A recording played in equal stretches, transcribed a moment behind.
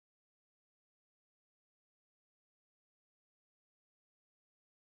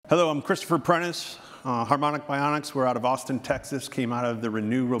Hello, I'm Christopher Prentice, Harmonic Bionics. We're out of Austin, Texas, came out of the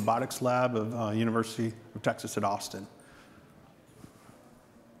Renew Robotics Lab of University of Texas at Austin.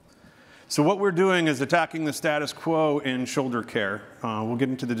 So what we're doing is attacking the status quo in shoulder care. We'll get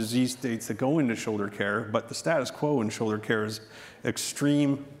into the disease states that go into shoulder care, but the status quo in shoulder care is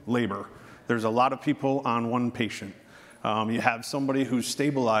extreme labor. There's a lot of people on one patient. You have somebody who's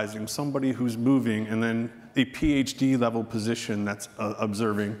stabilizing, somebody who's moving, and then a PhD level position that's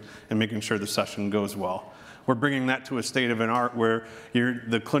observing and making sure the session goes well. We're bringing that to a state of an art where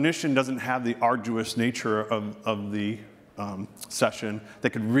the clinician doesn't have the arduous nature of the session. They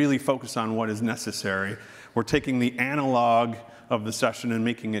could really focus on what is necessary. We're taking the analog of the session and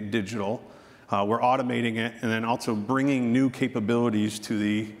making it digital. We're automating it and then also bringing new capabilities to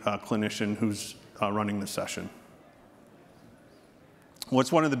the clinician who's running the session.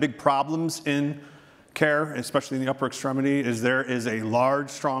 What's one of the big problems in care, especially in the upper extremity, is there is a large,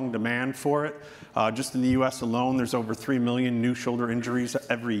 strong demand for it. Just in the US alone, there's over 3 million new shoulder injuries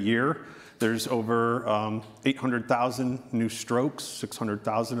every year. There's over 800,000 new strokes.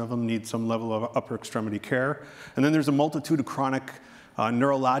 600,000 of them need some level of upper extremity care. And then there's a multitude of chronic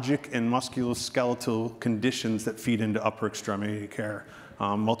neurologic and musculoskeletal conditions that feed into upper extremity care.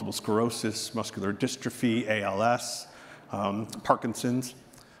 Multiple sclerosis, muscular dystrophy, ALS, Parkinson's.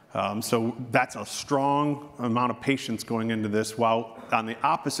 So that's a strong amount of patients going into this, while on the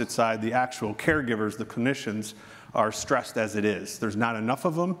opposite side, the actual caregivers, the clinicians, are stressed as it is. There's not enough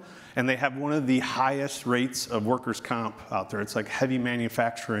of them, and they have one of the highest rates of workers' comp out there. It's like heavy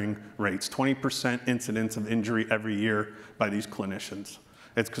manufacturing rates, 20% incidence of injury every year by these clinicians.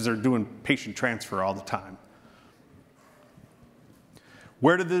 It's because they're doing patient transfer all the time.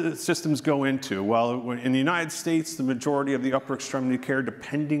 Where do the systems go into? Well, in the United States, the majority of the upper extremity care,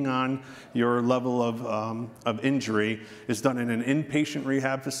 depending on your level of injury, is done in an inpatient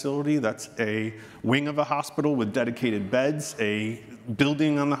rehab facility. That's a wing of a hospital with dedicated beds, a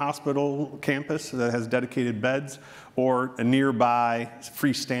building on the hospital campus that has dedicated beds, or a nearby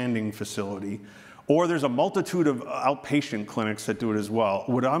freestanding facility. Or there's a multitude of outpatient clinics that do it as well.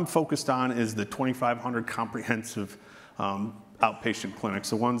 What I'm focused on is the 2,500 comprehensive outpatient clinics,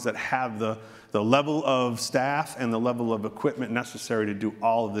 the ones that have the level of staff and the level of equipment necessary to do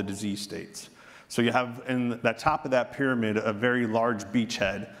all of the disease states. So you have in the top of that pyramid a very large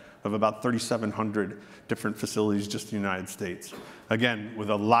beachhead of about 3,700 different facilities just in the United States. Again,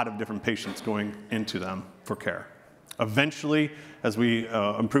 with a lot of different patients going into them for care. Eventually, as we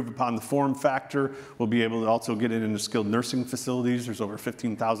improve upon the form factor, we'll be able to also get it into skilled nursing facilities. There's over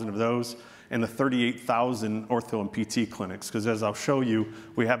 15,000 of those, and the 38,000 ortho and PT clinics, because as I'll show you,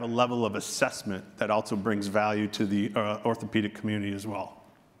 we have a level of assessment that also brings value to the orthopedic community as well.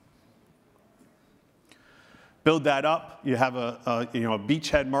 Build that up, you have a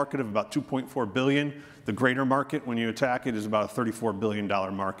beachhead market of about $2.4 billion. The greater market, when you attack it, is about a $34 billion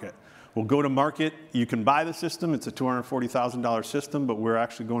market. We'll go to market, you can buy the system, it's a $240,000 system, but we're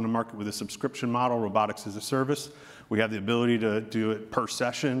actually going to market with a subscription model, robotics as a service. We have the ability to do it per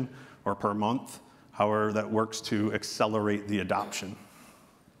session or per month, however that works to accelerate the adoption.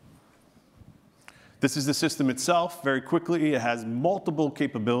 This is the system itself. Very quickly, it has multiple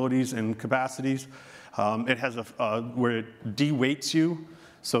capabilities and capacities. It has where it de-weights you,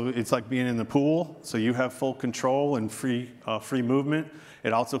 so it's like being in the pool, so you have full control and free movement.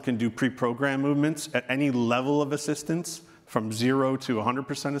 It also can do pre-programmed movements at any level of assistance, from 0 to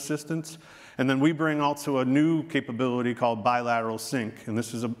 100% assistance. And then we bring also a new capability called bilateral sync. And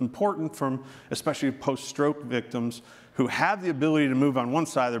this is important from especially post-stroke victims who have the ability to move on one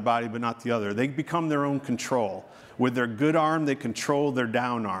side of their body but not the other. They become their own control. With their good arm, they control their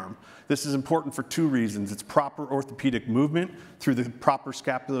down arm. This is important for two reasons. It's proper orthopedic movement through the proper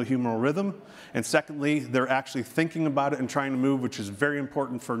scapulohumeral rhythm. And secondly, they're actually thinking about it and trying to move, which is very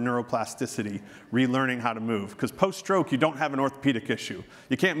important for neuroplasticity, relearning how to move. Because post-stroke, you don't have an orthopedic issue.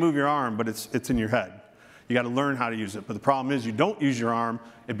 You can't move your arm, but it's in your head. You got to learn how to use it. But the problem is you don't use your arm,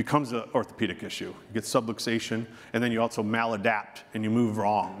 it becomes an orthopedic issue. You get subluxation, and then you also maladapt, and you move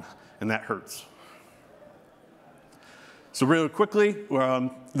wrong, and that hurts. So really quickly,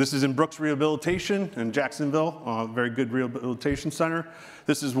 this is in Brooks Rehabilitation in Jacksonville, a very good rehabilitation center.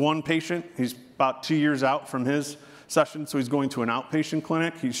 This is one patient. He's about 2 years out from his session, so he's going to an outpatient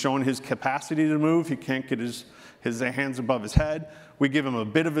clinic. He's showing his capacity to move. He can't get his hands above his head. We give him a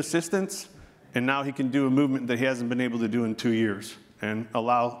bit of assistance, and now he can do a movement that he hasn't been able to do in 2 years. And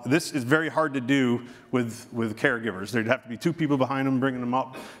this is very hard to do with caregivers. There'd have to be 2 people behind him, bringing him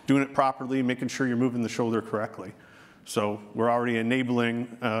up, doing it properly, making sure you're moving the shoulder correctly. So we're already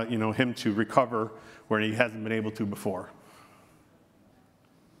enabling him to recover where he hasn't been able to before.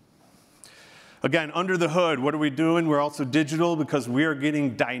 Again, under the hood, what are we doing? We're also digital because we are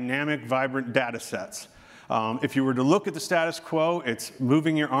getting dynamic, vibrant data sets. If you were to look at the status quo, it's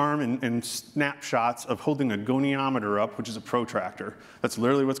moving your arm in snapshots of holding a goniometer up, which is a protractor. That's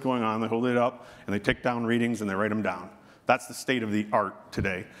literally what's going on. They hold it up, and they take down readings, and they write them down. That's the state of the art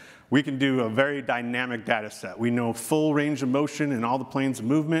today. We can do a very dynamic data set. We know full range of motion in all the planes of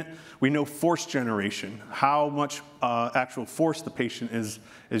movement. We know force generation, how much actual force the patient is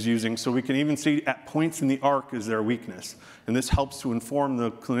using. So we can even see at points in the arc is there a weakness. And this helps to inform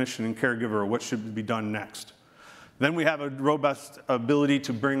the clinician and caregiver what should be done next. Then we have a robust ability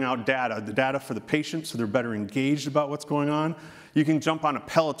to bring out data, the data for the patient so they're better engaged about what's going on. You can jump on a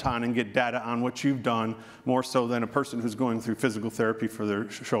Peloton and get data on what you've done more so than a person who's going through physical therapy for their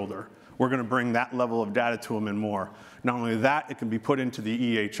shoulder. We're going to bring that level of data to them and more. Not only that, it can be put into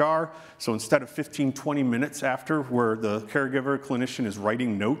the EHR. So instead of 15, 20 minutes after where the caregiver, clinician is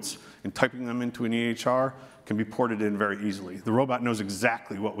writing notes and typing them into an EHR, it can be ported in very easily. The robot knows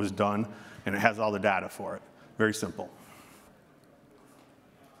exactly what was done, and it has all the data for it. Very simple.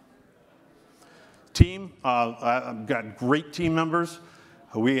 Team, I've got great team members.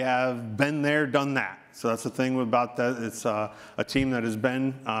 We have been there, done that. So that's the thing about that. It's a team that has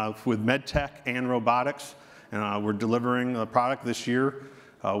been with Medtech and robotics, and we're delivering a product this year.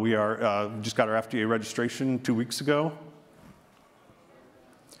 We just got our FDA registration 2 weeks ago.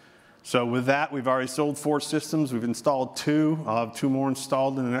 So with that, we've already sold 4 systems. We've installed 2. I'll have 2 more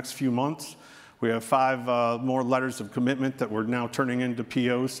installed in the next few months. We have 5 more letters of commitment that we're now turning into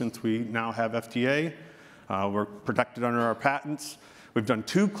POs since we now have FDA. We're protected under our patents. We've done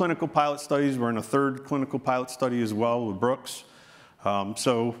 2 clinical pilot studies. We're in a 3rd clinical pilot study as well with Brooks.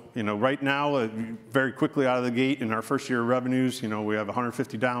 So, right now, very quickly out of the gate in our first year of revenues, we have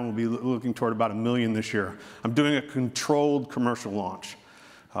 150 down. We'll be looking toward about $1 million this year. I'm doing a controlled commercial launch,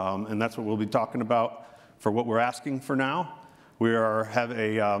 and that's what we'll be talking about for what we're asking for now. We have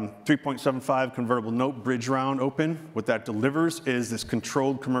a 3.75 convertible note bridge round open. What that delivers is this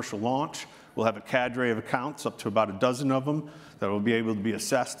controlled commercial launch. We'll have a cadre of accounts, up to about a dozen of them, that will be able to be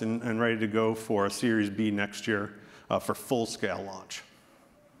assessed and ready to go for a Series B next year for full-scale launch.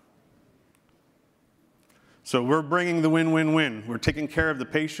 So we're bringing the win-win-win. We're taking care of the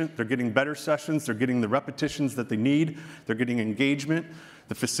patient. They're getting better sessions. They're getting the repetitions that they need. They're getting engagement.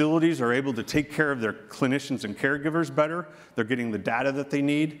 The facilities are able to take care of their clinicians and caregivers better. They're getting the data that they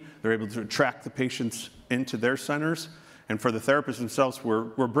need. They're able to attract the patients into their centers. And for the therapists themselves,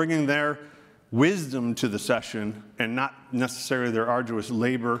 we're bringing their wisdom to the session and not necessarily their arduous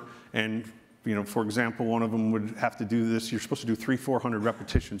labor. And, for example, one of them would have to do this. You're supposed to do 300-400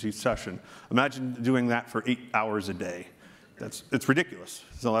 repetitions each session. Imagine doing that for 8 hours a day. It's ridiculous.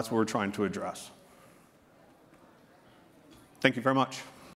 So that's what we're trying to address. Thank you very much.